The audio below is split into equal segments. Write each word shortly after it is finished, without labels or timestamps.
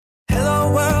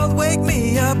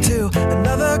up to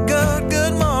another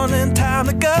good morning. Time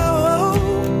to go.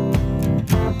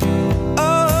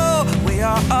 Oh, we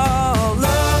are all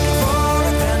looking for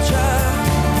adventure.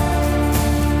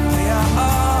 We are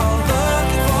all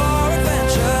looking for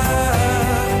adventure.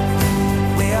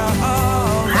 We are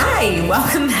all... Hi,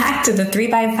 welcome back to the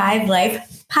 3x5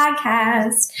 Life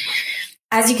podcast.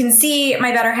 As you can see,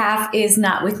 my better half is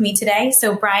not with me today.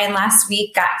 So Brian last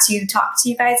week got to talk to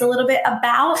you guys a little bit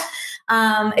about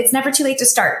it's never too late to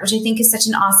start, which I think is such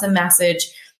an awesome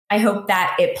message. I hope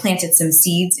that it planted some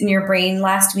seeds in your brain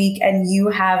last week and you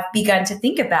have begun to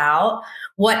think about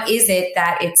what is it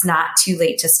that it's not too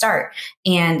late to start.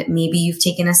 And maybe you've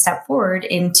taken a step forward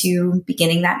into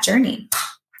beginning that journey.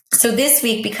 So this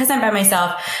week, because I'm by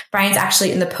myself, Brian's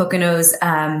actually in the Poconos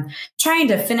trying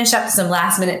to finish up some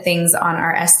last minute things on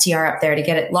our STR up there to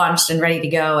get it launched and ready to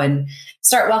go and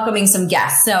start welcoming some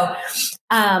guests. So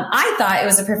I thought it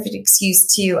was a perfect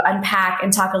excuse to unpack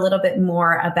and talk a little bit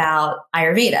more about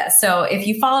Ayurveda. So if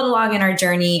you followed along in our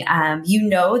journey, you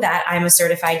know that I'm a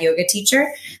certified yoga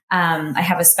teacher. I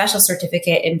have a special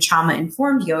certificate in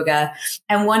trauma-informed yoga.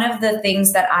 And one of the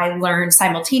things that I learned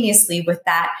simultaneously with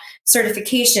that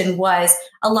certification was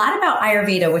a lot about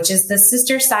Ayurveda, which is the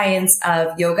sister science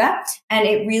of yoga. And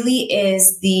it really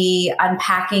is the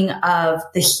unpacking of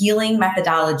the healing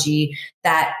methodology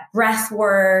that breath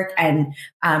work and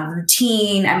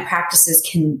routine and practices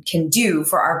can do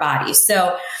for our bodies.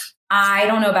 So I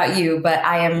don't know about you, but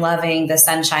I am loving the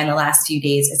sunshine the last few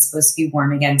days. It's supposed to be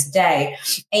warm again today.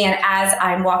 And as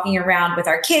I'm walking around with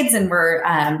our kids and we're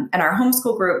in our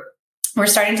homeschool group, we're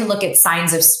starting to look at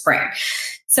signs of spring.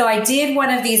 So I did one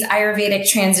of these Ayurvedic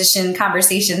transition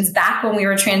conversations back when we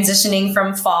were transitioning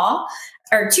from fall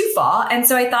to fall. And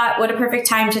so I thought, what a perfect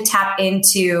time to tap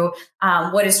into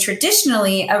what is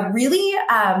traditionally a really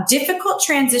difficult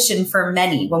transition for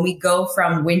many when we go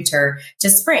from winter to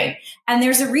spring. And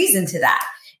there's a reason to that.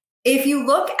 If you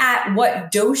look at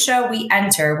what dosha we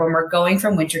enter when we're going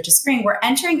from winter to spring, we're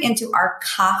entering into our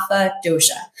kapha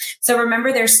dosha. So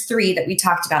remember, there's three that we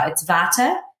talked about. It's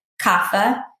vata,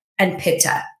 kapha, and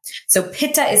pitta. So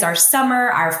pitta is our summer,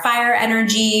 our fire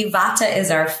energy. Vata is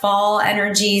our fall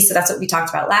energy. So that's what we talked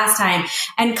about last time.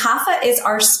 And kapha is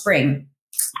our spring.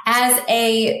 As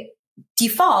a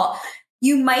default,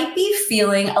 you might be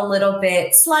feeling a little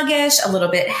bit sluggish, a little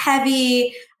bit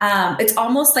heavy. It's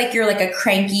almost like you're like a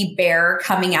cranky bear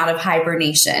coming out of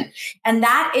hibernation. And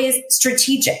that is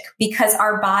strategic because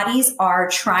our bodies are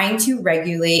trying to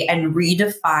regulate and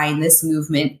redefine this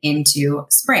movement into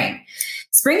spring.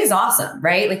 Spring is awesome,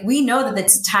 right? Like we know that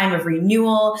it's a time of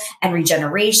renewal and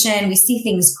regeneration. We see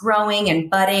things growing and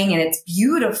budding and it's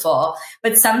beautiful.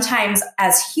 But sometimes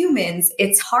as humans,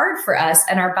 it's hard for us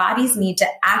and our bodies need to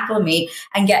acclimate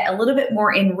and get a little bit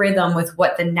more in rhythm with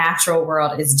what the natural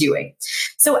world is doing.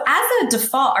 So as a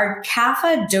default, our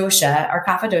kapha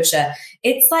dosha,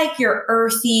 it's like your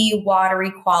earthy,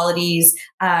 watery qualities.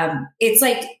 It's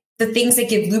like the things that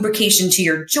give lubrication to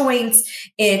your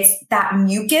joints. It's that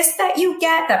mucus that you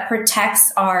get that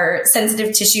protects our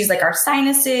sensitive tissues like our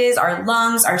sinuses, our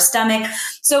lungs, our stomach.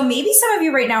 So maybe some of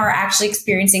you right now are actually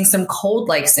experiencing some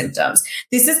cold-like symptoms.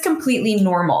 This is completely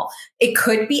normal. It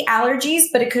could be allergies,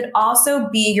 but it could also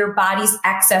be your body's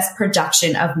excess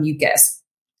production of mucus.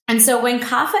 And so when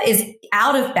kapha is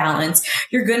out of balance,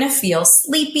 you're going to feel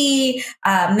sleepy,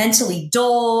 mentally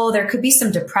dull. There could be some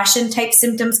depression type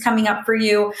symptoms coming up for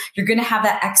you. You're going to have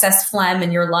that excess phlegm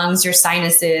in your lungs, your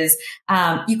sinuses.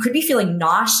 You could be feeling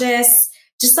nauseous,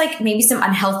 just like maybe some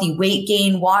unhealthy weight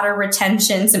gain, water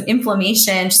retention, some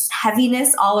inflammation, just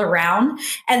heaviness all around.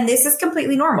 And this is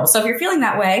completely normal. So if you're feeling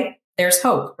that way, there's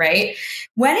hope, right?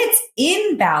 When it's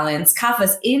in balance,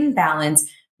 kapha's in balance,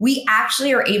 we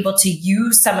actually are able to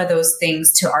use some of those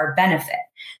things to our benefit.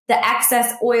 The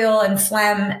excess oil and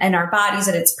phlegm in our bodies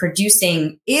that it's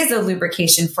producing is a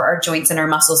lubrication for our joints and our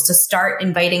muscles to start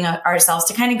inviting ourselves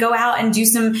to kind of go out and do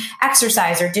some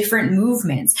exercise or different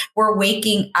movements. We're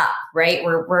waking up, right?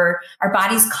 Our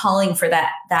body's calling for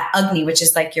that Agni, which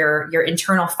is like your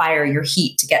internal fire, your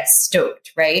heat to get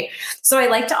stoked, right? So I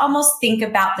like to almost think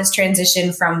about this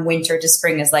transition from winter to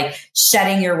spring as like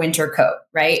shedding your winter coat,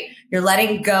 right? You're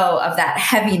letting go of that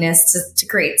heaviness to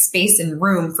create space and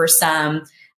room for some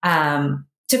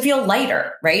to feel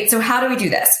lighter, right? So how do we do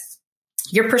this?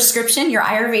 Your prescription, your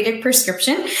Ayurvedic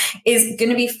prescription is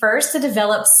going to be first to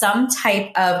develop some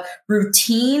type of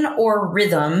routine or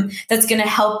rhythm that's going to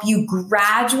help you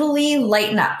gradually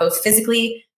lighten up, both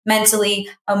physically, mentally,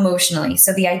 emotionally.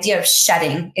 So the idea of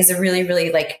shedding is a really,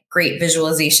 really like great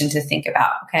visualization to think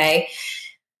about. Okay.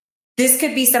 This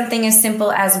could be something as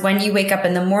simple as when you wake up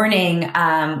in the morning.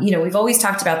 We've always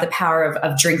talked about the power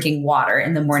of drinking water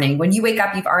in the morning. When you wake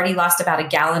up, you've already lost about a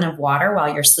gallon of water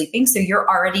while you're sleeping. So you're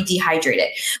already dehydrated.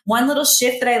 One little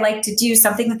shift that I like to do,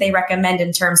 something that they recommend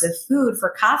in terms of food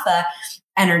for kapha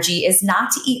energy, is not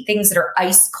to eat things that are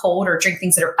ice cold or drink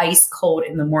things that are ice cold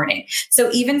in the morning. So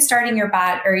even starting your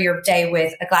day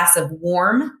with a glass of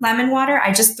warm lemon water,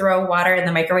 I just throw water in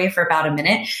the microwave for about a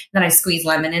minute, then I squeeze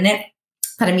lemon in it.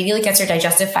 That immediately gets your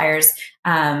digestive fires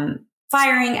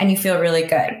firing, and you feel really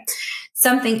good.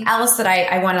 Something else that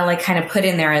I want to kind of put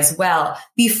in there as well,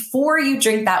 before you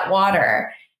drink that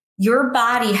water, your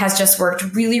body has just worked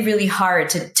really, really hard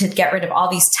to get rid of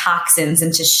all these toxins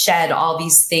and to shed all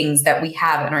these things that we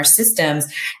have in our systems.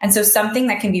 And so something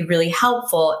that can be really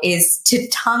helpful is to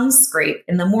tongue scrape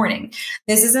in the morning.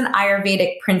 This is an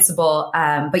Ayurvedic principle,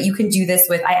 but you can do this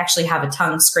with, I actually have a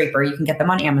tongue scraper. You can get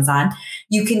them on Amazon.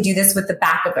 You can do this with the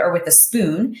back of or with a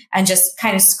spoon and just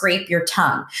kind of scrape your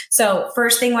tongue. So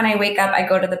first thing when I wake up, I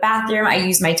go to the bathroom. I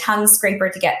use my tongue scraper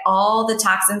to get all the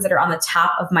toxins that are on the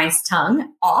top of my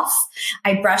tongue off.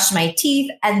 I brush my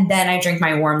teeth, and then I drink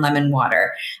my warm lemon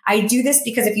water. I do this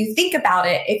because if you think about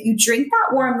it, if you drink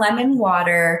that warm lemon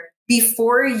water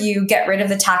before you get rid of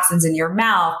the toxins in your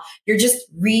mouth, you're just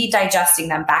redigesting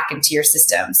them back into your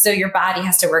system. So your body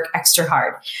has to work extra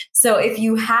hard. So if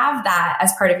you have that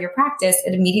as part of your practice,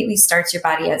 it immediately starts your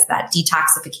body as that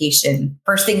detoxification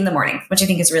first thing in the morning, which I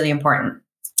think is really important.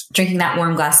 Drinking that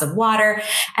warm glass of water,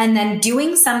 and then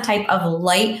doing some type of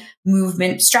light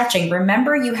movement stretching.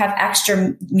 Remember, you have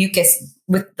extra mucus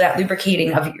with that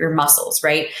lubricating of your muscles,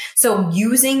 right? So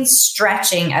using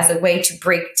stretching as a way to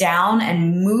break down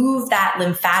and move that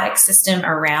lymphatic system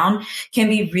around can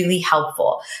be really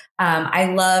helpful. I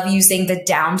love using the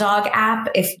Down Dog app.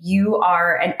 If you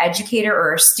are an educator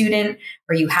or a student,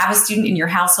 or you have a student in your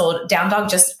household, Down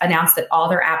Dog just announced that all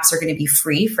their apps are going to be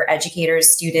free for educators,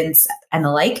 students, and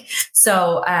the like.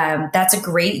 So that's a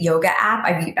great yoga app.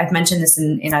 I've mentioned this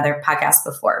in other podcasts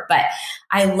before, but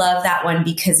I love that one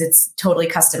because it's totally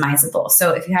customizable.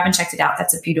 So if you haven't checked it out,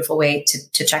 that's a beautiful way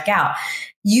to check out.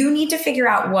 You need to figure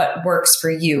out what works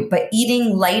for you, but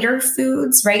eating lighter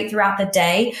foods right throughout the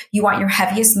day. You want your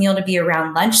heaviest meal to be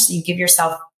around lunch, so you give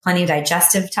yourself plenty of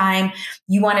digestive time.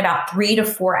 You want about 3 to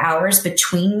 4 hours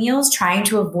between meals, trying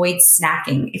to avoid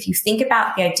snacking. If you think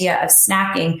about the idea of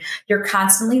snacking, you're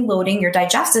constantly loading your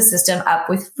digestive system up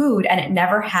with food, and it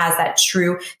never has that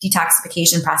true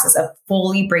detoxification process of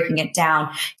fully breaking it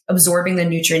down, absorbing the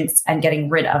nutrients, and getting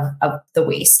rid of the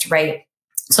waste, right?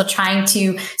 So trying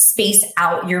to space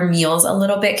out your meals a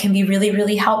little bit can be really,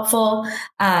 really helpful.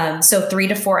 So 3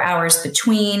 to 4 hours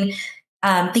between.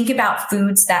 Think about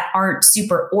foods that aren't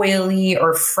super oily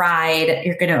or fried.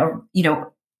 You're going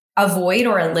to, avoid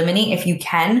or eliminate, if you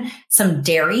can, some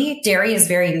dairy. Dairy is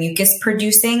very mucus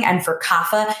producing, and for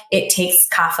kapha, it takes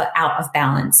kapha out of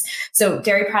balance. So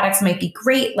dairy products might be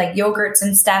great, like yogurts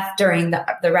and stuff, during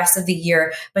the rest of the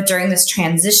year, but during this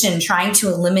transition, trying to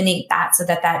eliminate that so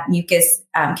that mucus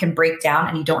can break down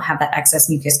and you don't have that excess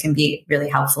mucus can be really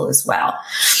helpful as well.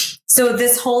 So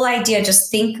this whole idea, just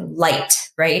think light,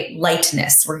 right?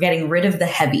 Lightness. We're getting rid of the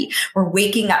heavy. We're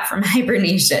waking up from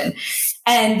hibernation.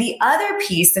 And the other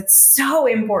piece that's so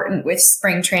important with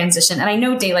spring transition, and I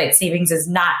know daylight savings is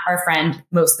not our friend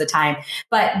most of the time,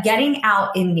 but getting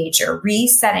out in nature,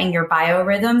 resetting your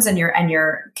biorhythms and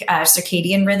your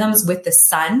circadian rhythms with the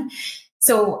sun.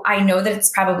 So I know that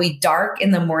it's probably dark in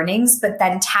the mornings, but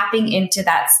then tapping into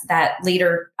that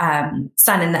later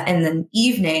sun in the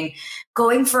evening,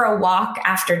 going for a walk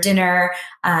after dinner,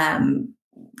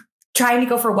 trying to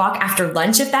go for a walk after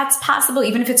lunch, if that's possible,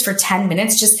 even if it's for 10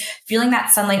 minutes, just feeling that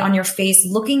sunlight on your face,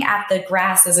 looking at the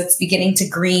grass as it's beginning to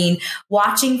green,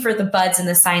 watching for the buds and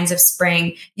the signs of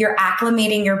spring. You're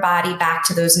acclimating your body back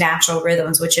to those natural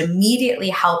rhythms, which immediately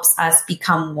helps us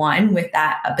become one with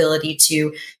that ability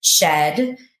to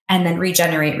shed and then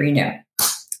regenerate, renew.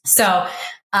 So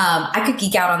I could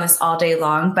geek out on this all day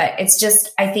long, but it's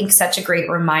just, I think, such a great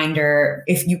reminder.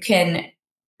 If you can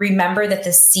remember that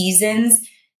the seasons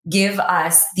give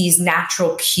us these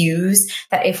natural cues,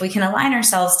 that if we can align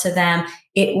ourselves to them,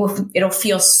 it'll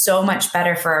feel so much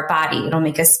better for our body. It'll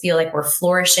make us feel like we're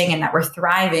flourishing and that we're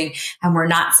thriving and we're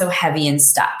not so heavy and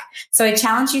stuck. So I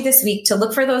challenge you this week to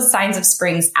look for those signs of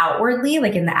springs outwardly,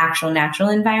 like in the actual natural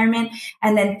environment,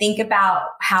 and then think about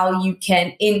how you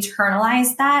can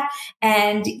internalize that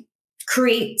and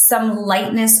create some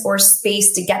lightness or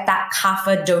space to get that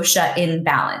kapha dosha in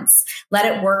balance. Let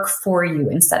it work for you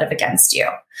instead of against you.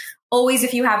 always,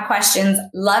 if you have questions,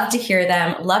 love to hear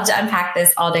them, love to unpack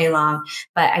this all day long.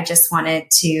 But I just wanted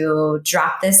to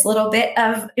drop this little bit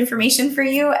of information for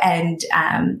you, and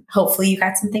hopefully you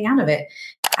got something out of it.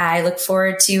 I look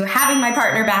forward to having my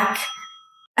partner back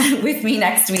with me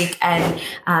next week and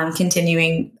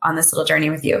continuing on this little journey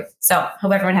with you. So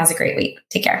hope everyone has a great week.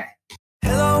 Take care.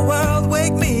 Hello world,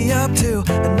 wake me up to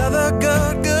another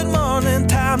good